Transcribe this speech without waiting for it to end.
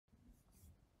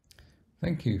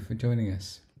Thank you for joining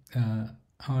us.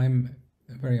 I'm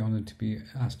very honoured to be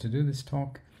asked to do this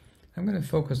talk. I'm going to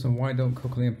focus on why don't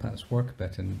cochlear implants work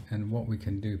better and what we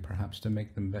can do perhaps to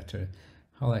make them better,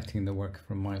 highlighting the work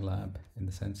from my lab in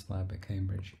the Sense Lab at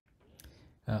Cambridge.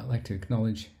 I'd like to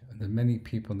acknowledge the many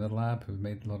people in the lab who've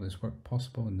made a lot of this work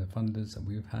possible and the funders that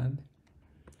we've had.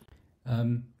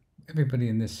 Everybody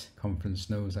in this conference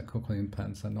knows that cochlear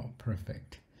implants are not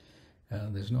perfect.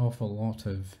 There's an awful lot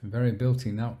of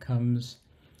variability in outcomes.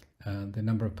 The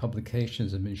number of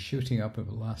publications have been shooting up over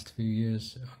the last few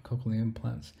years on cochlear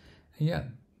implants, and yet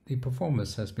the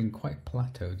performance has been quite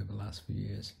plateaued over the last few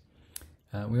years.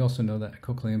 We also know that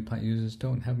cochlear implant users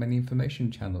don't have many information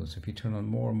channels. If you turn on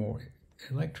more and more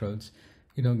electrodes,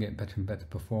 you don't get better and better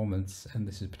performance, and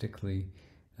this is particularly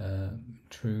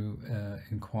true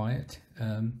in quiet.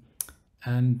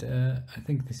 I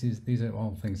think these are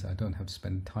all things that I don't have to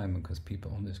spend time on because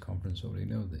people on this conference already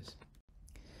know this.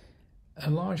 A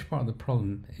large part of the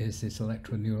problem is this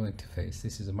electro-neural interface.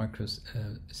 This is a micro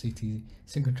CT,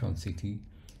 synchrotron CT,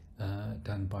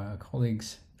 done by our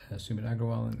colleagues Sumit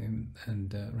Agrawal and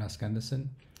Rask Anderson.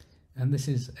 And this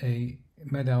is a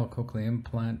Medal cochlear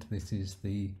implant. This is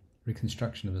the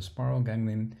reconstruction of the spiral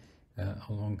ganglion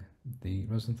along the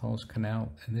Rosenthal's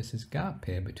canal. And this is gap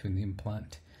here between the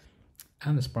implant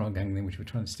and the spiral ganglion, which we're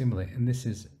trying to stimulate. And this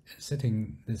is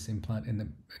sitting this implant in the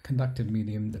conductive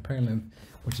medium, the perilymph,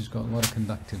 which has got a lot of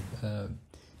conductive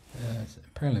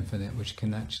perilymph in it, which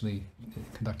can actually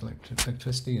conduct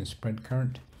electricity and spread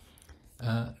current.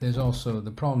 There's also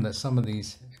the problem that some of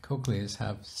these cochlears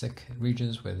have sick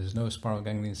regions where there's no spiral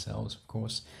ganglion cells, of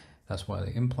course. That's why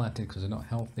they're implanted, because they're not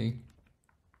healthy.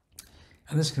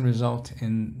 And this can result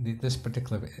in this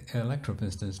particular electrode, for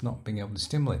instance, not being able to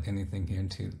stimulate anything here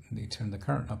until you turn the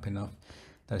current up enough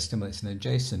that it stimulates an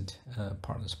adjacent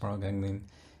part of the spiral ganglion,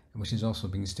 which is also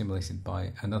being stimulated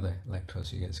by another electrode,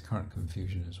 so you get this current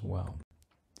confusion as well.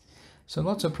 So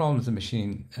lots of problems with the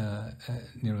machine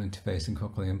neural interface in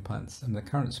cochlear implants, and the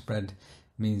current spread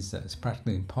means that it's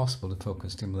practically impossible to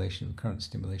focus stimulation with current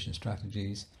stimulation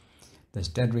strategies. There's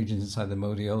dead regions inside the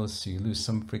modiolus, so you lose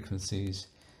some frequencies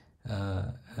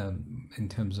in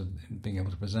terms of being able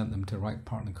to present them to the right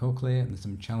part of the cochlea, and there's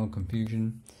some channel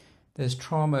confusion. There's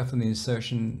trauma from the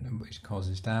insertion, which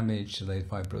causes damage, delayed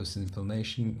fibrosis,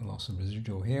 inflammation, loss of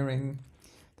residual hearing.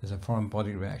 There's a foreign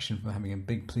body reaction from having a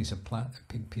big piece of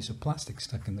plastic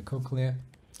stuck in the cochlea.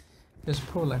 There's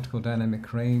poor electrical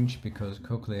dynamic range because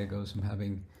cochlea goes from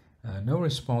having no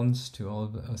response to all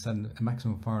of a sudden a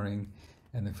maximum firing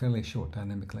and a fairly short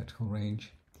dynamic electrical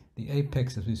range. The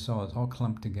apex, as we saw, is all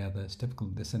clumped together. It's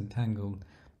difficult to disentangle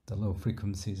the low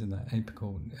frequencies in that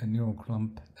apical neural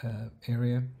clump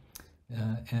area.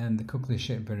 And the cochlear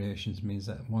shape variations means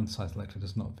that one size electrode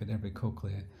does not fit every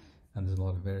cochlea, and there's a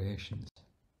lot of variations.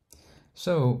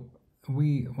 So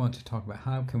we want to talk about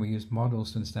how can we use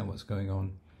models to understand what's going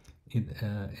on.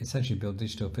 Essentially build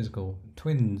digital physical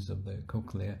twins of the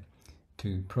cochlea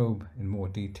to probe in more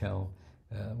detail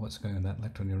what's going on in that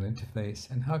electro-neural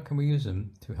interface, and how can we use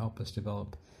them to help us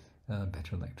develop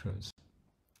better electrodes.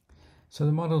 So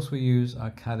the models we use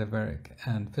are cadaveric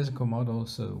and physical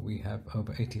models. So we have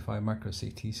over 85 micro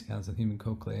CT scans of human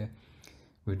cochlea.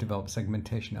 We've developed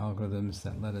segmentation algorithms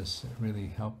that let us really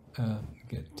help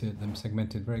get to them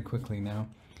segmented very quickly now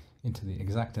into the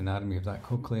exact anatomy of that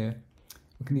cochlea.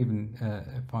 We can even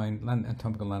find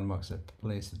anatomical landmarks that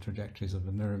place the trajectories of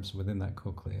the nerves within that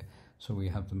cochlea, so we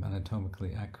have them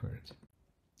anatomically accurate.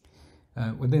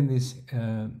 Within this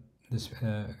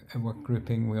work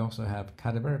grouping, we also have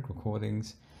cadaveric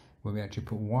recordings where we actually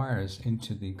put wires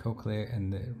into the cochlea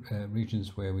and the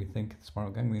regions where we think the spiral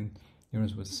ganglion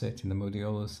neurons would sit in the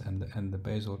modiolus and the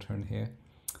basal turn here.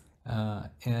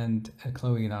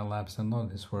 Chloe in our labs done a lot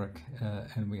of this work,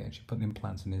 and we actually put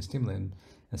implants in and stimulate them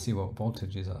and see what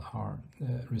voltages are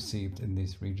received in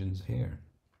these regions here.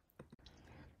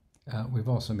 We've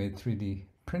also made 3D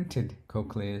printed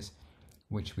cochlears,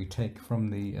 which we take from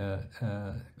the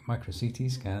micro CT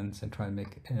scans and try and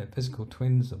make physical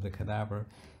twins of the cadaver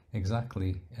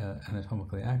exactly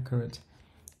anatomically accurate.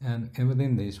 And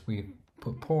within these, we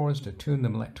put pores to tune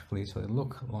them electrically so they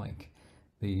look like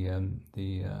the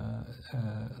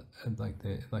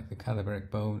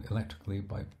cadaveric bone electrically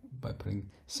by putting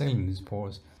saline in these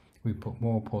pores. We put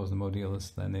more pores in the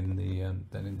modiolus than in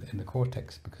the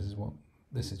cortex, because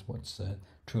this is what's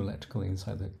true electrically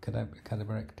inside the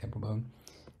cadaveric temporal bone.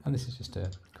 And this is just a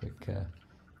quick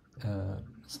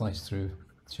slice through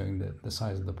showing the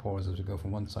size of the pores as we go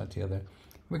from one side to the other.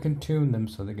 We can tune them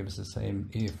so they give us the same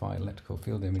EFI electrical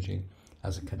field imaging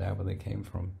as the cadaver they came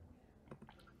from.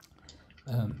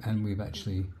 And we've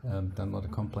actually done a lot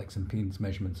of complex impedance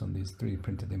measurements on these 3D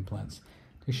printed implants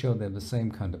to show they have the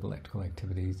same kind of electrical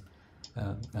activities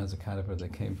as a cadaver they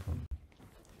came from.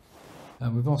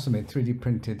 We've also made 3D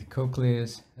printed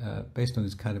cochlears based on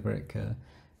these cadaveric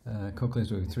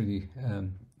cochlears. We've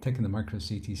 3D taken the micro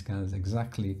CT scans,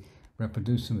 exactly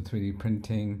reproduced them with 3D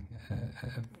printing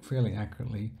fairly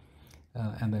accurately,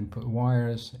 and then put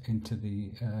wires into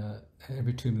the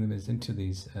every 2 millimeters into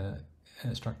these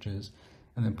structures,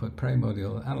 and then put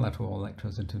perimodial and lateral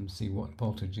electrodes into them to see what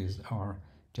voltages are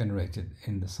generated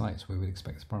in the sites where we'd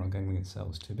expect spiral ganglion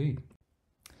cells to be.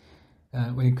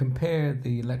 When you compare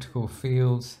the electrical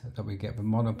fields that we get with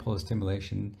monopolar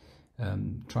stimulation,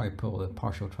 tripolar,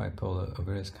 partial tripolar of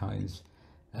various kinds,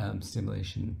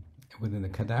 stimulation within the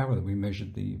cadaver, that we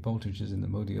measured the voltages in the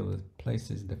modiolar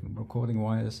places, different recording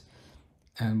wires,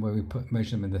 and where we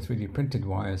measure them in the 3D printed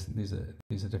wires, these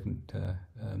are different,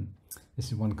 this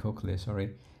is one cochlear,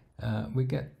 sorry, we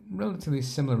get relatively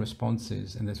similar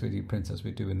responses in the 3D prints as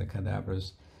we do in the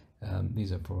cadavers.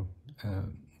 These are for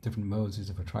different modes.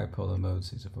 These are for tripolar modes,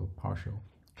 these are for partial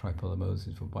tripolar modes,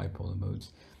 these are for bipolar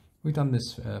modes. We've done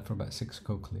this for about 6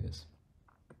 cochlears.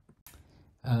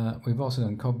 We've also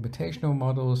done computational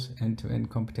models, end-to-end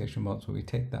computational models, where we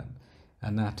take that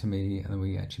anatomy and then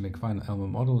we actually make final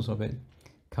element models of it,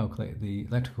 calculate the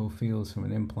electrical fields from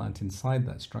an implant inside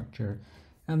that structure,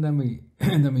 and then we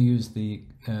use the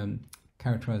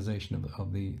characterization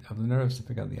of the nerves to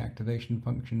figure out the activation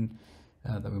function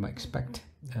that we might expect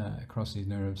across these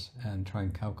nerves, and try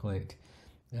and calculate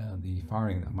the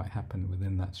firing that might happen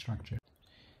within that structure.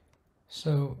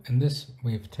 So in this,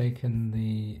 we've taken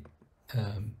the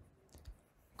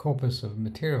corpus of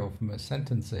material from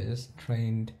sentences,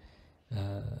 trained,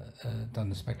 done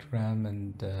the spectrogram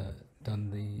and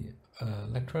done the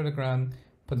electrodogram,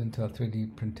 put into a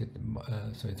 3D printed,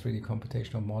 3D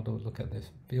computational model, look at the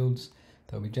fields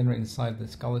that we generate inside the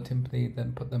skull tympany,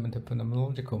 then put them into a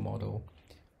phenomenological model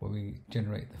where we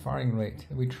generate the firing rate.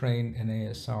 We train an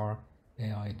ASR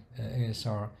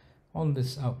on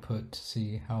this output to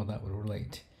see how that would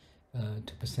relate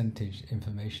to percentage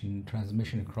information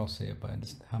transmission across here by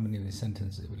how many of these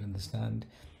sentences it would understand.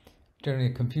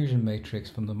 Generate a confusion matrix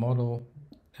from the model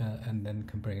and then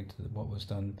comparing it to what was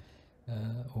done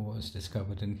or was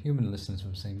discovered in human listeners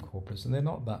from the same corpus, and they're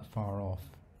not that far off.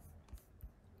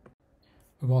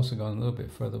 We've also gone a little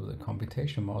bit further with the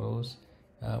computational models,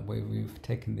 where we've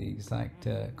taken the exact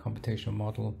computational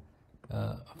model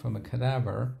from a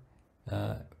cadaver,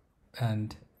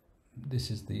 and this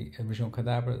is the original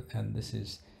cadaver, and this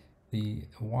is the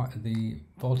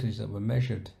voltage that were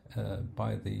measured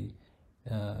by the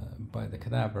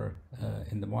cadaver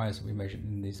in the wires that we measured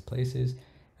in these places,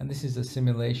 and this is the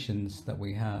simulations that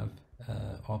we have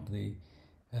of the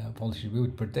voltage we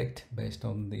would predict based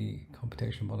on the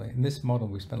computational model. In this model,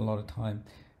 we spent a lot of time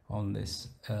on this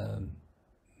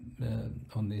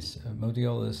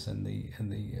modiolus and the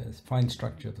fine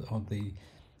structure of the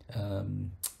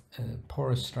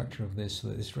porous structure of this, so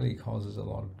that this really causes a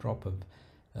lot of drop of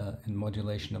in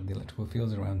modulation of the electrical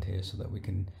fields around here, so that we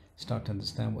can start to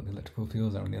understand what the electrical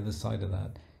fields are on the other side of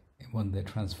that when they're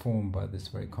transformed by this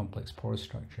very complex porous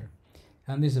structure.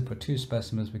 And these are for 2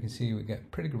 specimens. We can see we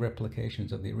get pretty good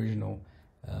replications of the original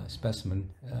specimen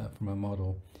from a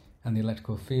model, and the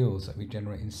electrical fields that we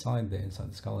generate inside the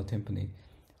skull tympany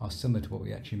are similar to what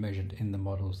we actually measured in the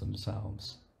models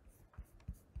themselves.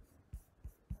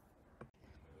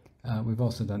 We've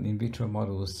also done in vitro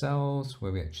model of cells,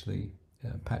 where we actually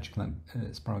patch clamp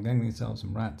spiral ganglion cells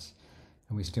in rats,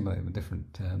 and we stimulate with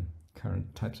different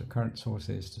types of current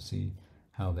sources to see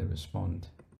how they respond.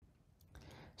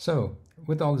 So,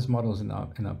 with all these models in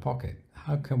our pocket,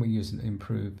 how can we use and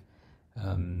improve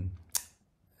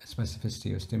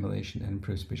specificity of stimulation and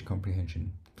improve speech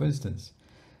comprehension? For instance,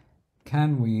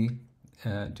 can we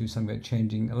do something about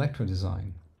changing electrode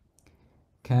design?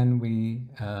 Can we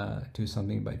do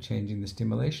something by changing the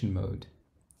stimulation mode?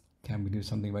 Can we do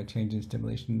something by changing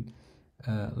stimulation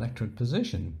electrode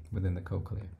position within the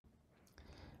cochlea?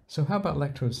 So how about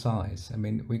electrode size? I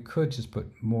mean, we could just put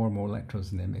more and more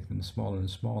electrodes in there, make them smaller and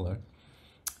smaller.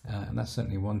 And that's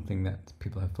certainly one thing that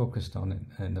people have focused on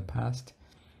in the past.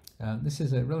 This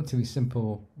is a relatively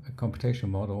simple computational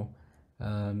model,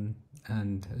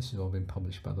 and this has all been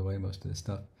published, by the way, most of this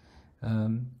stuff.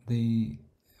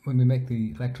 When we make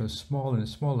the electrodes smaller and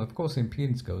smaller, of course the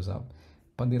impedance goes up,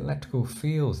 but the electrical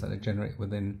fields that are generated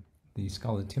within the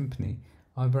skull tympany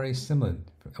are very similar,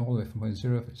 all the way from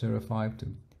 0.005 to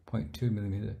 0.2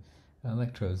 millimeter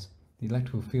electrodes. The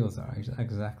electrical fields are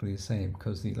exactly the same,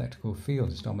 because the electrical field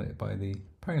is dominated by the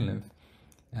perilymph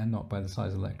and not by the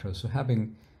size of electrodes. So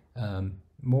having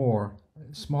more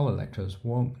small electrodes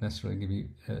won't necessarily give you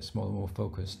smaller, more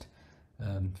focused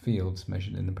fields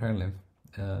measured in the paralleleph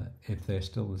if they're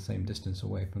still the same distance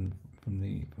away from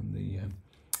the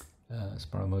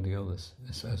spiral modiolus,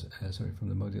 sorry, from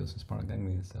the modiolus and spiral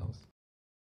ganglion cells.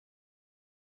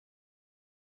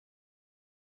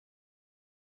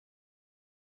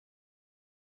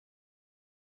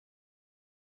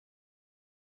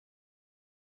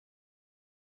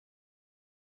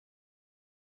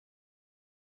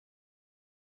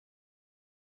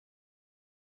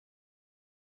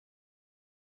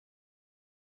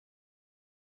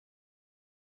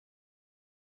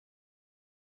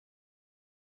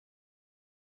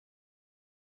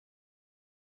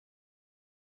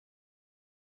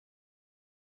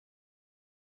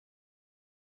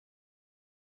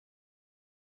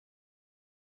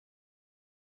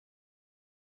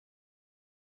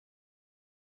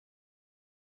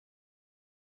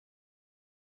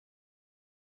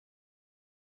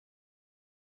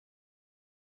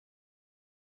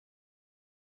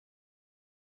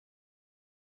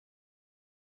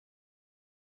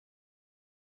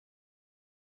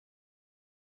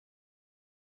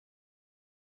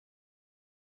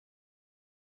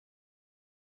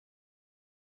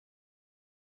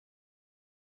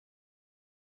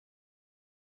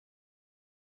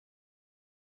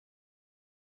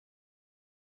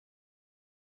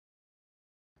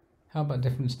 How about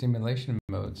different stimulation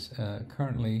modes?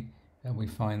 Currently, we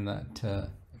find that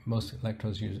most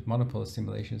electrodes use monopolar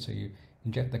stimulation, so you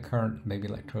inject the current, maybe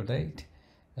electrode 8,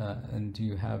 and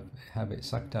you have it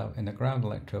sucked out in a ground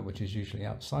electrode, which is usually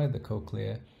outside the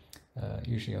cochlear,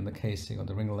 usually on the casing or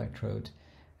the ring electrode,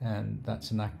 and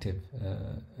that's an active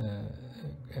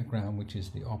ground, which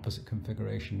is the opposite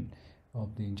configuration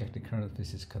of the injected current.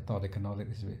 This is cathodic anodic,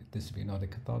 this would be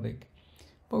anodic cathodic.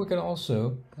 But we can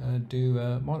also do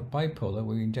bipolar,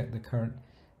 where we inject the current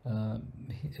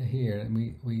here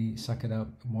and we suck it out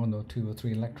 1 or 2 or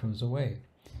 3 electrodes away.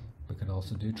 We can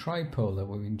also do tripolar,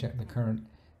 where we inject the current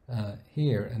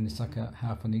here and suck out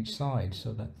half on each side,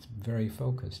 so that's very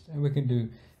focused. And we can do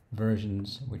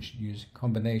versions which use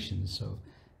combinations, so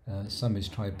some is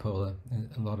tripolar, and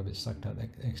a lot of it's sucked out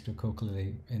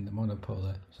extracochlearly in the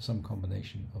monopolar, so some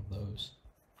combination of those.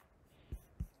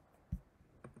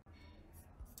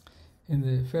 In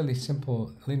the fairly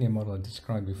simple linear model I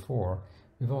described before,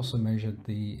 we've also measured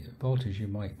the voltage you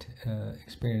might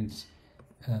experience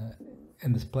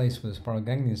in this place where the spiral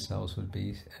ganglion cells would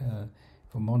be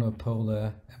for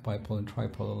monopolar, bipolar and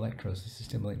tripolar electrodes. This is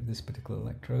stimulating this particular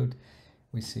electrode.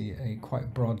 We see a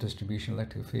quite broad distribution of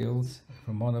electric fields.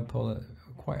 For monopolar,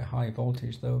 quite a high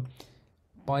voltage though.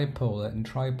 Bipolar and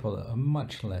tripolar are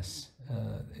much less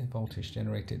voltage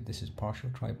generated. This is partial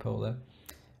tripolar.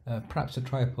 Perhaps the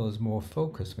tripolar is more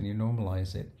focused when you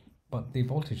normalize it, but the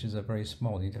voltages are very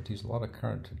small. You'd have to use a lot of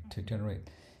current to generate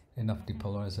enough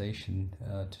depolarization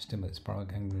to stimulate spiral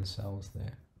ganglion cells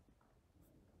there.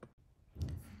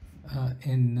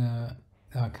 In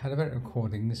our cadaveric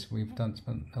recordings, we've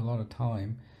spent a lot of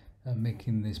time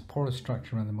making this porous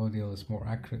structure around the modiolus more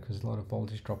accurate, because a lot of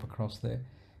voltage drop across there.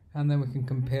 And then we can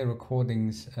compare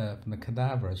recordings from the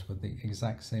cadavers with the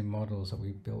exact same models that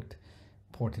we've built,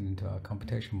 ported into our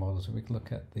computational models, and we can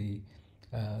look at the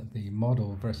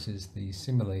model versus the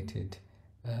simulated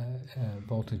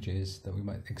voltages that we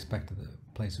might expect at the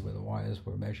places where the wires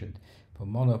were measured. For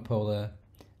monopolar,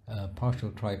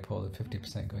 partial tripolar,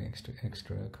 50% going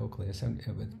extra cochlear,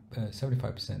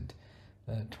 75%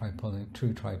 tripolar,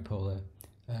 true tripolar.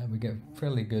 We get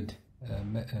fairly good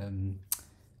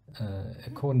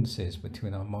accordances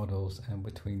between our models and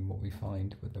between what we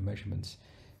find with the measurements.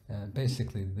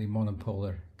 Basically, the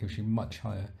monopolar gives you much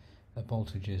higher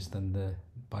voltages than the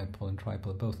bipolar and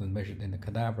tripolar, both of them measured in the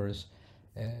cadavers,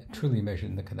 truly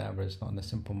measured in the cadavers, not in a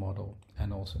simple model,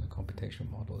 and also in a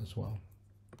computational model as well.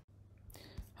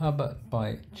 How about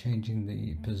by changing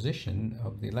the position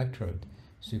of the electrode?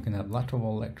 So you can have lateral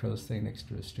wall electrodes sitting next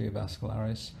to a stria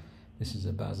vascularis. This is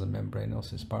a basal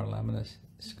membranos, a spiral lamina,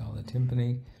 scala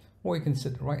tympani. Or you can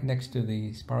sit right next to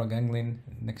the spiral ganglion,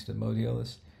 next to the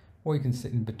modiolus. Or you can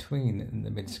sit in between in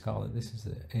the mid-scala. This is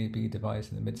the AB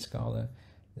device in the mid-scala.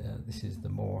 This is the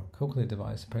more cochlear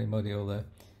device, perimodiolar.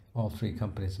 All 3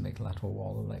 companies make lateral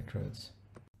wall electrodes.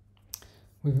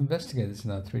 We've investigated this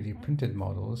in our 3D printed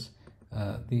models.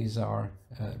 These are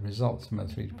results from our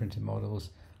 3D printed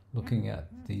models, looking at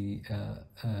the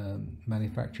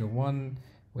manufacturer 1,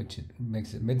 which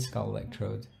makes it mid-scala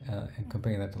electrode, and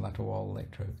comparing that to lateral wall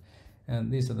electrode.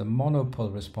 And these are the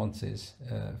monopolar responses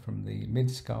from the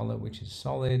mid-scala, which is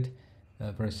solid,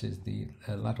 versus the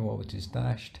lateral wall, which is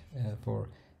dashed. For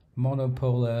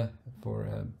monopolar, for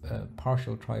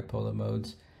partial tripolar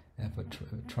modes, and for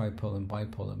tripolar and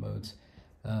bipolar modes.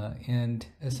 And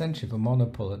essentially for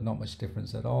monopolar, not much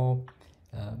difference at all.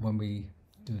 When we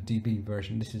do a dB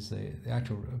version, this is the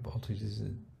actual voltage, this is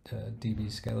a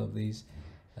dB scale of these.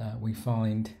 We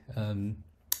find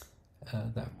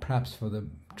that perhaps for the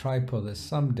tripolar there's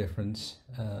some difference,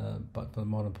 but for the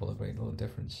monopolar very little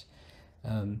difference.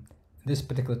 This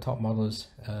particular top model is,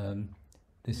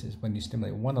 this is when you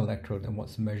stimulate one electrode and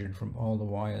what's measured from all the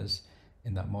wires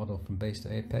in that model from base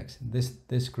to apex.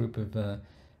 This group of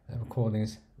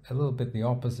recordings a little bit the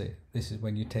opposite. This is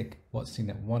when you take what's seen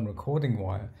at one recording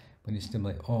wire when you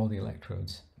stimulate all the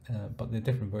electrodes, but they're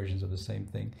different versions of the same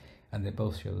thing, and they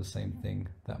both show the same thing,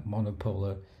 that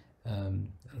monopolar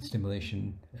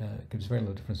stimulation gives very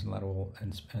little difference in lateral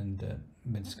and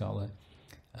mid-scala,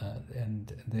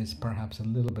 and there's perhaps a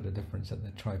little bit of difference at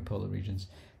the tripolar regions.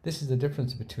 This is the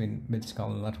difference between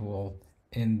mid-scala and lateral wall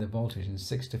in the voltage in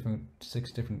six different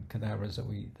cadavers that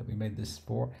we made this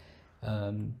for,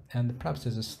 and perhaps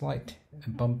there's a slight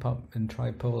bump up in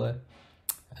tripolar.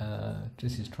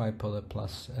 This is tripolar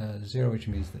plus 0, which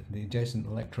means that the adjacent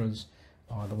electrodes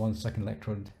are the one sucking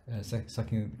electrode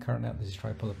sucking the current out. This is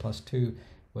tripolar plus 2,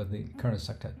 where the current is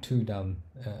sucked out 2 down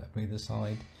from either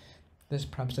side. There's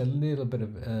perhaps a little bit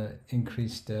of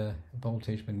increased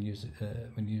voltage when you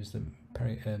use the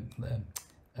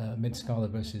mid-scala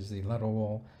versus the lateral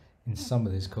wall in some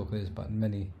of these cochlears, but in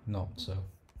many not so.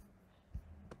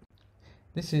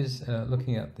 This is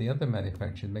looking at the other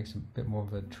manufacturer, makes a bit more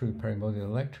of a true perimodial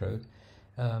electrode.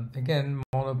 Again,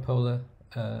 monopolar,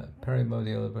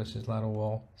 perimodial versus lateral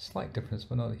wall, slight difference,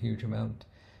 but not a huge amount.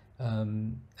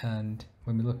 And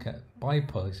when we look at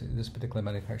bipolar, so this particular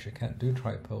manufacturer can't do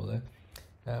tripolar,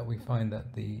 we find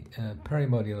that the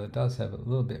perimodial does have a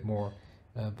little bit more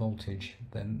voltage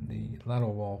than the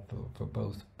lateral wall for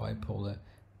both bipolar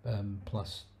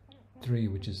plus 3,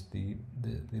 which is the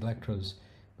electrodes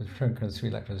with return current 3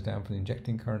 electrodes down from the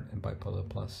injecting current, and bipolar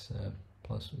plus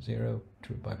 0,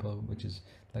 true bipolar, which is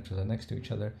electrodes are next to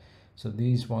each other. So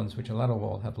these ones, which are lateral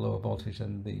wall, have lower voltage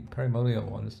than the perimodial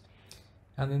ones.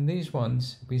 And in these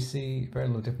ones, we see very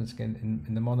little difference again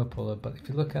in the monopolar. But if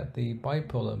you look at the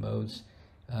bipolar modes,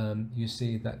 you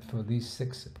see that for these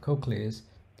 6 cochlears,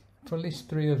 for at least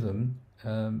 3 of them,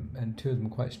 and 2 of them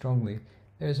quite strongly,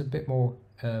 there's a bit more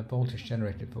voltage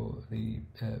generated for the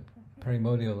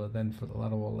perimodial than for the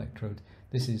lateral wall electrode.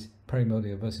 This is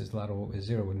perimodial versus lateral with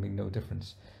 0 would make no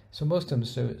difference. So most of them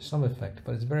show some effect,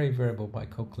 but it's very variable by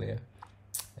cochlear,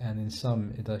 and in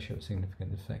some it does show a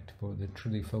significant effect for the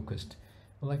truly focused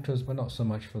electrodes, but not so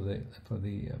much for the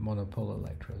monopolar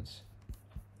electrodes.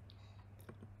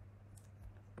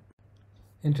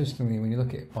 Interestingly, when you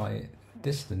look at it by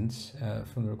distance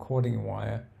from the recording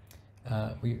wire,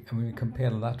 when we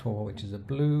compare the lateral wall, which is a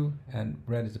blue, and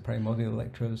red is the perimodial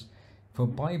electrodes. For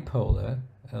bipolar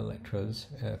electrodes,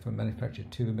 from manufacturer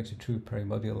 2, makes a true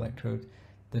perimodial electrode.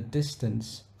 The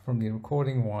distance from the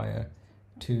recording wire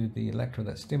to the electrode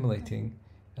that's stimulating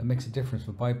makes a difference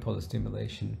for bipolar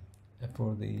stimulation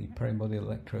for the perimodial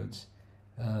electrodes,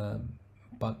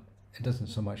 but it doesn't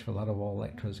so much for lateral wall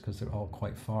electrodes because they're all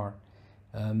quite far.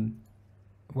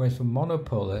 Whereas for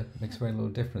monopolar, it makes very little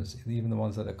difference. Even the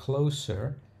ones that are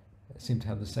closer seem to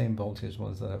have the same voltage as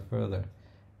ones that are further.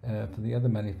 For the other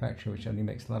manufacturer, which only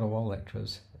makes lateral wall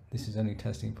electrodes, this is only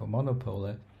testing for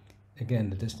monopolar. Again,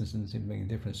 the distance doesn't seem to make a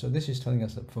difference. So this is telling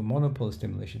us that for monopolar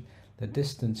stimulation, the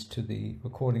distance to the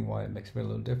recording wire makes very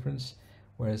little difference.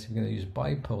 Whereas if you're going to use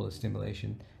bipolar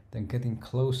stimulation, then getting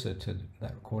closer to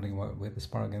that recording wire with the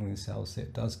spiral ganglion cells,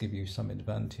 it does give you some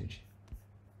advantage.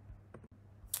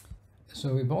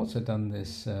 So we've also done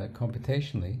this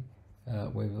computationally, where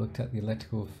we've looked at the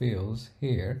electrical fields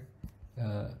here,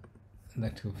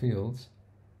 electrical fields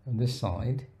on this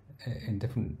side in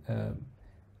different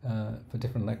for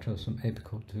different electrodes from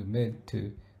apical to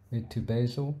mid to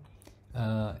basal,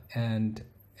 and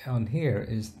on here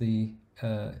is the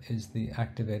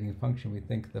activating function. We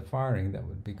think the firing that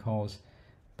would be caused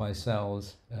by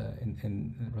cells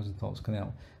in Rosenthal's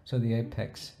canal. So the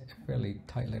apex, a fairly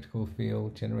tight electrical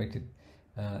field generated,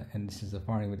 and this is the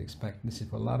firing we'd expect. This is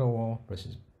for lateral wall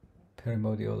versus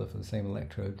perimodial for the same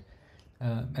electrode,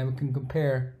 and we can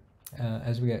compare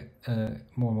as we get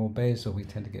more and more basal. We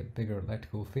tend to get bigger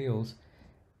electrical fields,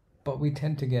 but we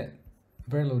tend to get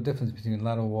very little difference between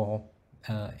lateral wall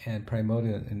and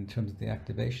perimodial in terms of the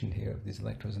activation here of these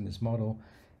electrodes in this model.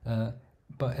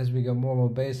 But as we go more and more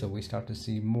basal, we start to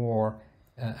see more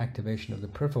activation of the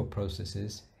peripheral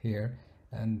processes here,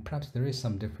 and perhaps there is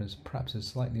some difference. Perhaps there's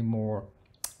slightly more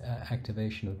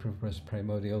activation of the peripheral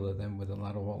primordial than with the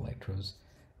lateral wall electrodes.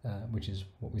 which is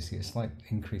what we see, a slight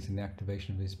increase in the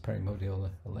activation of these perimodial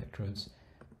electrodes.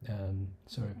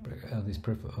 These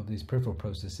peripheral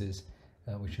processes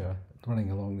which are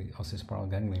running along the ossispiral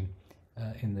ganglion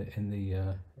in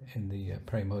the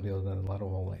perimodial and the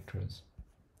lateral electrodes.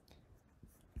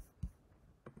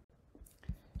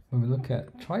 When we look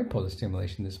at tripolar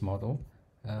stimulation in this model,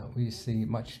 we see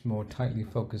much more tightly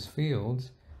focused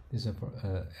fields. These are for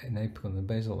an apical and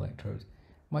basal electrodes.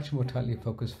 Much more tightly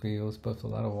focused fields, both the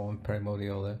lateral and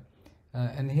perimodiolar.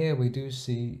 And here we do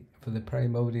see, for the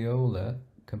perimodiolar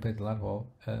compared to lateral,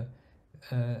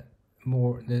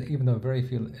 more, even though very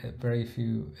few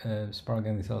spiral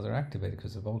ganglion cells are activated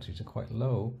because the voltages are quite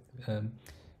low,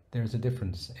 there is a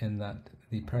difference in that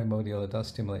the perimodiolar does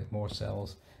stimulate more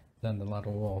cells than the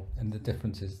lateral wall, and the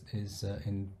difference is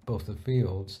in both the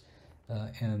fields,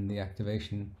 and the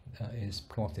activation is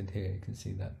plotted here. You can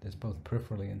see that there's both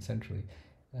peripherally and centrally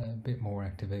a bit more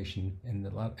activation in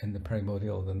the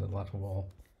perimodial than the lateral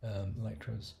wall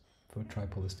electrodes for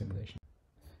tripolar stimulation.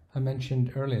 I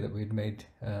mentioned earlier that we'd made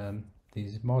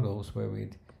these models where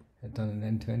we'd done an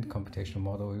end-to-end computational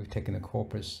model. We've taken a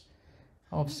corpus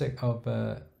of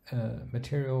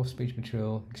material, speech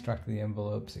material, extracted the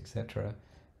envelopes, etc.,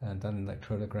 and done an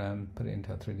electrodogram, put it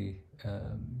into a 3D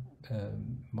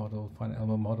model, finite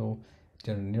element model,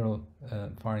 generate neural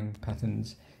firing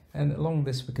patterns, and along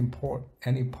this we can port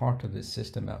any part of this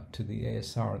system out to the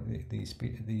ASR,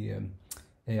 the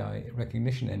AI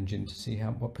recognition engine, to see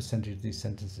what percentage of these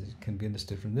sentences can be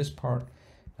understood from this part,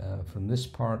 or from this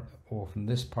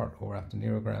part, or after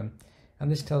neurogram,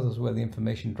 and this tells us where the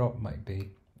information drop might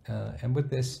be. And with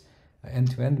this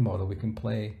end-to-end model, we can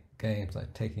play games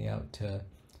like taking out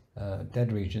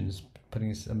dead regions,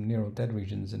 putting some neural dead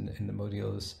regions in the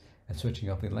modulus and switching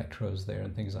off the electrodes there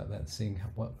and things like that, seeing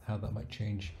how that might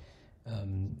change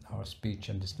our speech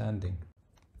understanding.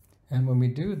 And when we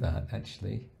do that,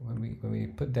 actually, when we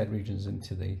put dead regions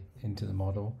into the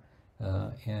model,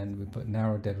 and we put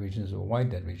narrow dead regions or wide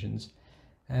dead regions,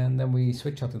 and then we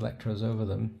switch off the electrodes over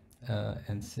them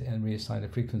and reassign the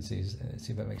frequencies and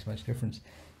see if that makes much difference.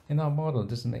 In our model, it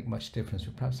doesn't make much difference.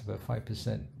 We perhaps have a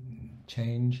 5%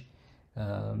 change,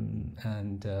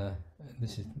 and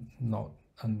this is not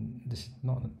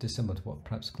dissimilar to what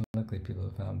perhaps clinically people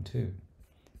have found too.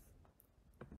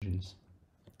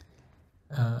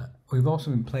 We've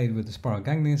also been played with the spiral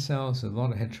ganglion cells. There's a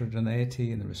lot of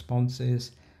heterogeneity in the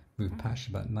responses. We've patched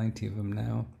about 90 of them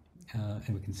now,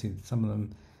 and we can see that some of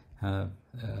them have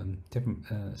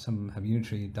some have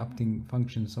unitary adapting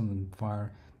functions. Some of them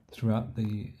fire throughout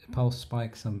the pulse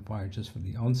spike. Some fire just for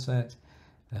the onset,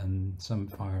 and some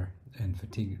fire and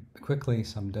fatigue quickly.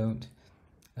 Some don't.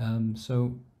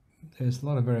 So there's a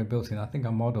lot of variability, and I think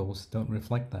our models don't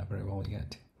reflect that very well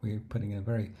yet. We're putting a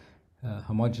very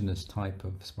homogeneous type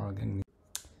of spiral ganglion.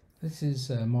 This is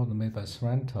a model made by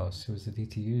Sarantos, who was a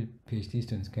DTU PhD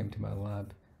student who came to my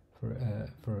lab for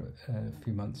a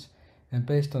few months, and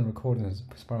based on recordings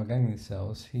of spiral ganglion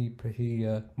cells, he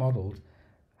modeled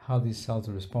how these cells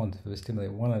would respond if they were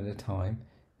stimulated one at a time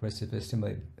versus if they were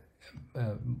stimulated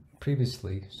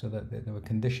previously, so that they were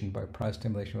conditioned by prior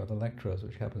stimulation with electrodes,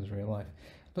 which happens in real life.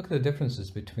 Look at the differences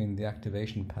between the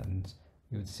activation patterns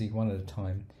you would see one at a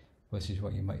time versus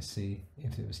what you might see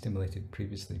if it was stimulated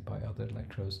previously by other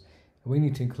electrodes. We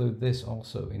need to include this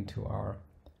also into our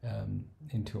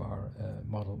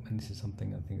model, and this is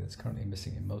something I think that's currently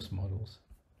missing in most models.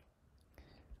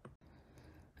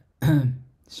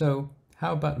 So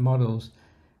how about models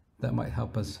that might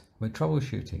help us with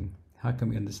troubleshooting? How can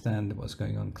we understand what's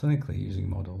going on clinically using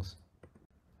models?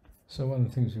 So one of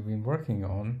the things we've been working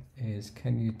on is,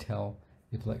 can you tell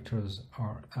if electrodes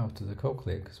are out of the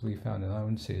cochlea? Because we found in our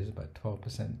own series about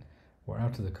 12% were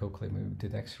out of the cochlea when we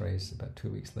did x-rays about 2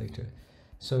 weeks later.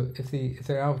 So if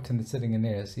they're out and they're sitting in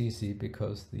there, it's easy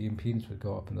because the impedance would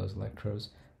go up in those electrodes.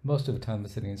 Most of the time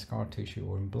they're sitting in scar tissue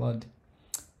or in blood.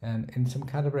 And in some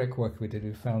cadaveric work we did,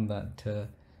 we found that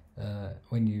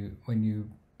when you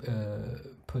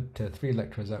put 3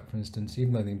 electrodes out, for instance,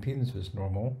 even though the impedance was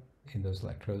normal in those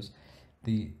electrodes,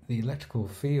 the electrical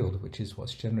field, which is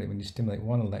what's generated when you stimulate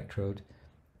one electrode,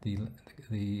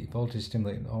 the voltage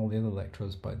stimulating all the other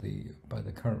electrodes by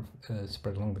the current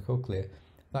spread along the cochlea,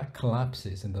 that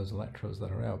collapses in those electrodes that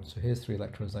are out. So here's 3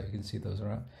 electrodes that you can see those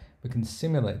are out. We can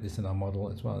simulate this in our model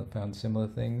as well and found similar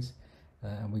things,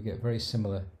 and we get very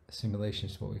similar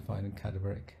simulations to what we find in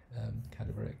cadaveric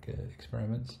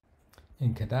experiments.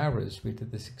 In cadavers, we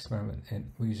did this experiment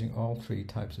and we're using all 3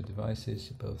 types of devices,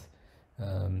 both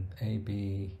A,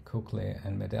 B, cochlear,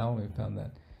 and Medal. We found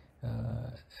that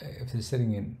if they're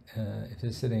sitting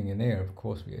in air, of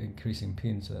course, we're increasing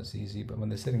impedance, so that's easy. But when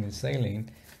they're sitting in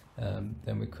saline,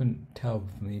 then we couldn't tell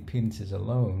from the impedances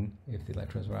alone if the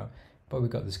electrodes were out, but we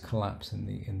got this collapse in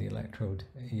the electrode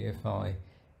EFI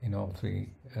in all three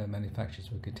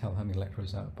manufacturers. We could tell how many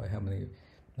electrodes out by how many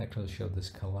electrodes showed this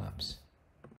collapse.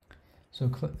 So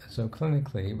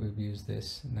clinically, we've used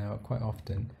this now quite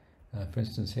often. For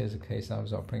instance, here's a case I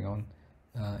was operating on,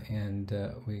 and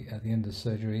we at the end of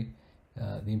surgery,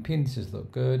 the impedances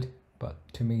look good, but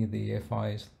to me the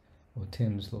EFIs or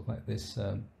TIMs look like this.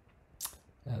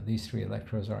 These three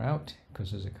electrodes are out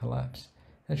because there's a collapse,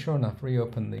 and sure enough,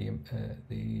 reopen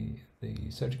the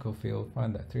surgical field,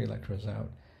 find that three electrodes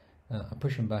out. I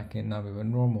push them back in. Now we have a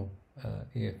normal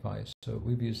EFI. So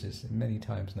we've used this many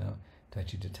times now to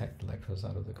actually detect electrodes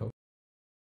out of the cochlea.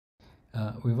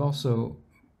 We've also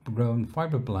grown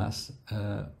fibroblasts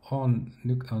on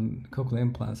cochlear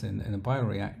implants in a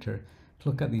bioreactor to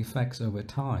look at the effects over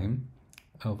time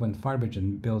of when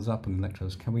fibrogen builds up on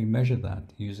electrodes. Can we measure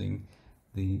that using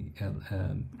the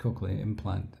cochlear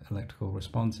implant electrical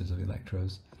responses of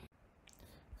electrodes?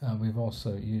 We've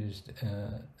also used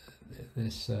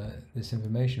this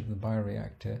information from the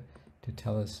bioreactor to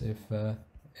tell us if the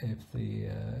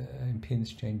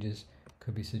impedance changes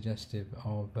could be suggestive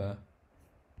of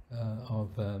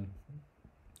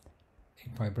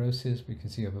fibrosis. We can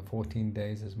see over 14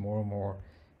 days as more and more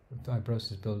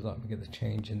fibrosis builds up, we get the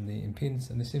change in the impedance,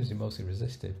 and this seems to be mostly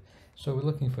resistive. So we're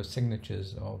looking for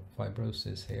signatures of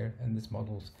fibrosis here, and these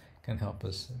models can help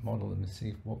us model them and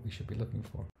see what we should be looking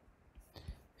for.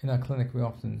 In our clinic, we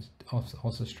often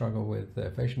also struggle with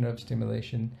facial nerve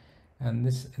stimulation, and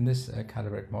in this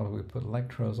cadaveric model, we put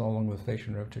electrodes all along the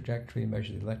facial nerve trajectory,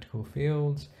 measure the electrical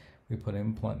fields, we put an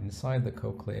implant inside the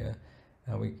cochlea,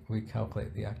 and we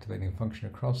calculate the activating function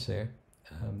across there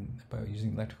by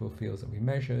using electrical fields that we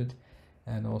measured,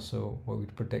 and also what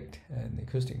we'd predict in the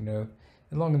acoustic nerve.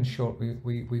 And long and short,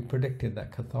 we predicted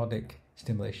that cathodic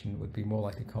stimulation would be more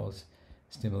likely to cause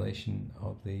stimulation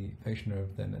of the facial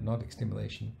nerve than anodic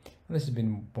stimulation, and this has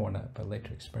been borne out by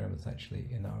later experiments actually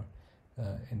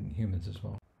in humans as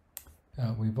well.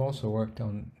 We've also worked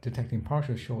on detecting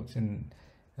partial shorts in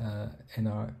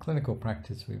our clinical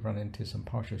practice. We've run into some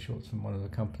partial shorts from one of the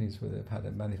companies where they've had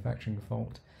a manufacturing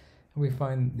fault, and we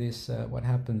find this. What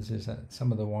happens is that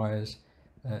some of the wires,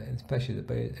 especially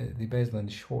the basal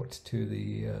end, shorts to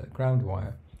the ground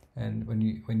wire, and when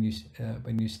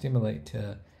you stimulate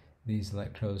these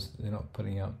electrodes, they're not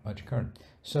putting out much current.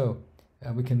 So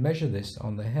we can measure this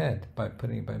on the head by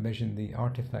measuring the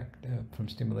artifact from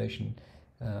stimulation.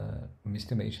 When we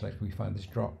stimulate each electrode, we find this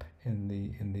drop in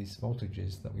these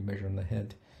voltages that we measure on the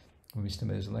head when we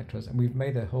stimulate those electrodes. And we've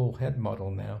made a whole head model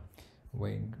now,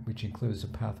 which includes a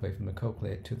pathway from the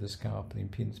cochlea to the scalp, the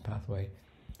impedance pathway,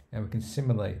 and we can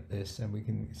simulate this, and we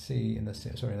can see in the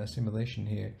simulation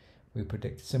here, we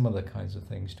predict similar kinds of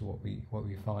things to what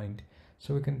we find.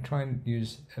 So we can try and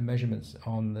use measurements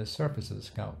on the surface of the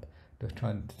scalp to try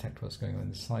and detect what's going on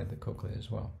inside the cochlea as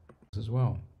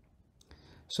well.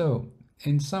 So,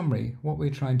 in summary, what we're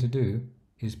trying to do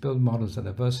is build models that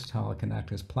are versatile, can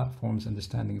act as platforms,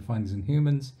 understanding findings in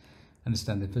humans,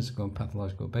 understand the physical and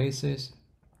pathological basis.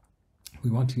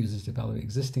 We want to use this to develop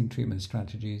existing treatment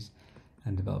strategies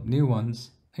and develop new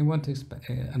ones. And we want to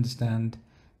understand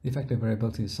the effective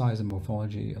variability, size and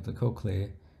morphology of the cochlea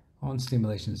on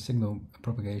stimulation signal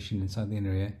propagation inside the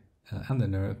inner ear and the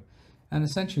nerve. And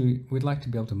essentially, we'd like to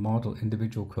be able to model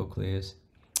individual cochleas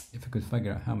if we could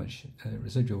figure out how much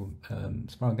residual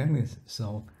spiral ganglion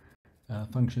cell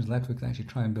functions left. We could actually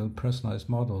try and build personalized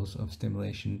models of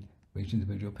stimulation for each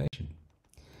individual patient.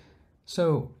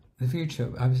 So the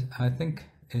future, I think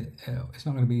it's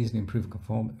not going to be easy to improve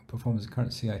performance of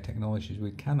current CI technologies.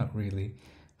 We cannot really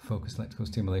focus electrical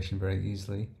stimulation very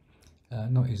easily.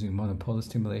 Not using monopolar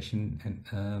stimulation,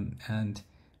 and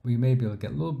we may be able to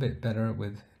get a little bit better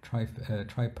with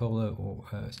tripolar or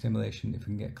stimulation if we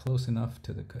can get close enough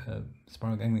to the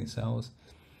spiral ganglion cells.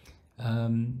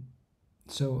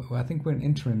 So I think we're in an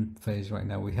interim phase right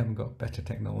now. We haven't got better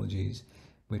technologies.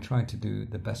 We're trying to do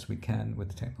the best we can with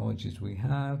the technologies we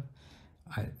have.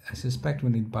 I suspect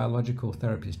we need biological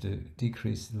therapies to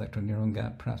decrease the electroneuron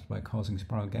gap, perhaps by causing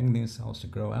spiral ganglion cells to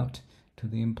grow out to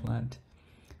the implant.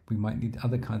 We might need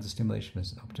other kinds of stimulation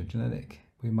as optogenetic.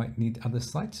 We might need other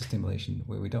sites of stimulation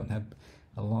where we don't have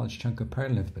a large chunk of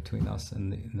perilymph between us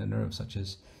and the nerve, such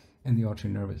as in the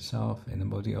auditory nerve itself, in the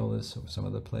modiolus or some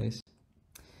other place.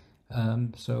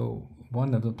 So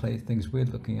one of the things we're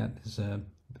looking at is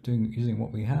using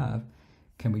what we have.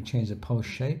 Can we change the pulse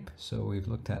shape? So we've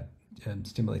looked at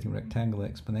stimulating rectangular,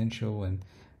 exponential, and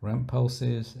ramp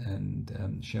pulses,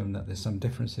 and shown that there's some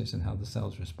differences in how the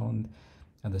cells respond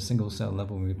at the single cell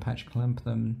level when we patch clamp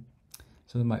them.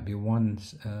 So there might be one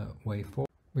way forward.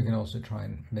 We can also try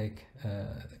and make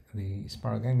the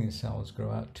spiral ganglion cells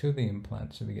grow out to the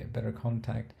implant so we get better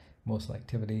contact, more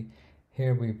selectivity.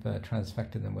 Here we've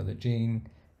transfected them with a gene,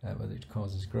 whether it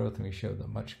causes growth, and we showed that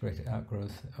much greater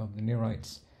outgrowth of the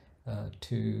neurites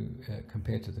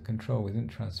compared to the control. We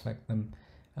didn't transfect them.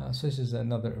 So this is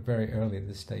another very early at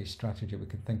this stage strategy we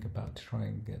can think about to try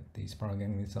and get the spiral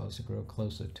ganglion cells to grow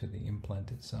closer to the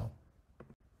implant itself.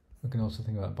 We can also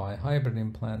think about bihybrid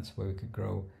implants where we could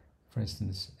grow, for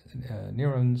instance,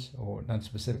 neurons or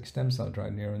non-specific stem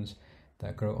cell-derived neurons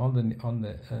that grow on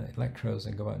the electrodes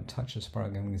and go out and touch the spiral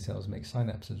ganglion cells, make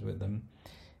synapses with them.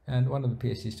 And one of the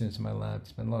PhD students in my lab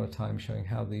spent a lot of time showing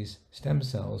how these stem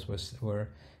cells were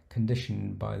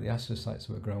conditioned by the astrocytes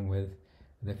we were grown with.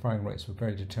 Their firing rates were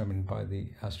very determined by the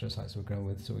astrocytes we were grown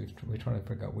with, so we're trying to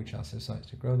figure out which astrocytes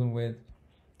to grow them with.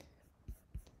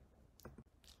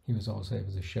 He was also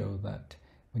able to show that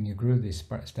when you grew these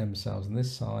stem cells on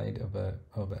this side of a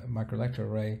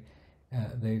microelectroarray,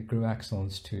 they grew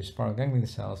axons to spiral ganglion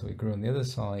cells that we grew on the other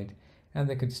side, and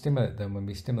they could stimulate them. When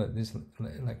we stimulate these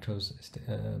electrodes,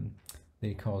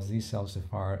 they cause these cells to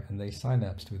fire, and they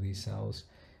synapsed with these cells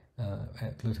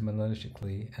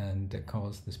glutaminergically and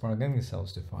cause the spiral ganglion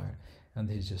cells to fire. And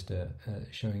this is just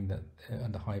showing that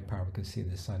under high power we can see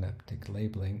the synaptic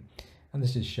labeling. And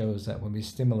this just shows that when we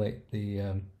stimulate these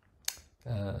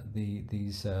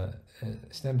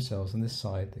stem cells on this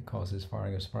side, it causes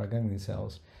firing of spiral ganglion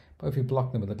cells. But if you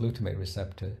block them with a glutamate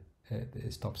receptor,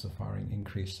 it stops the firing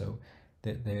increase. So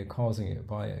they're causing it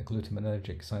via a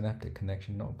glutaminergic synaptic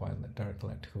connection, not by direct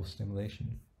electrical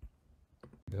stimulation.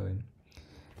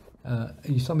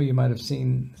 Some of you might have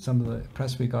seen some of the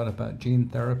press we got about gene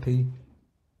therapy.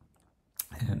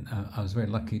 And I was very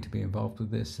lucky to be involved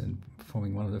with this and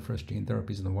performing one of the first gene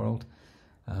therapies in the world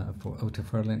for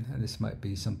otoferlin. And this might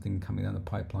be something coming down the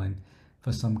pipeline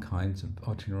for some kinds of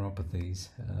autoneuropathies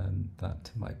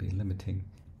that might be limiting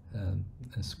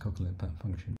this cochlear implant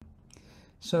function.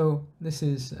 So this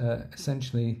is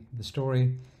essentially the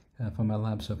story from our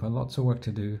lab so far. Lots of work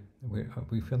to do.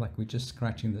 We feel like we're just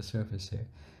scratching the surface here.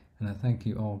 And I thank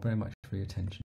you all very much for your attention.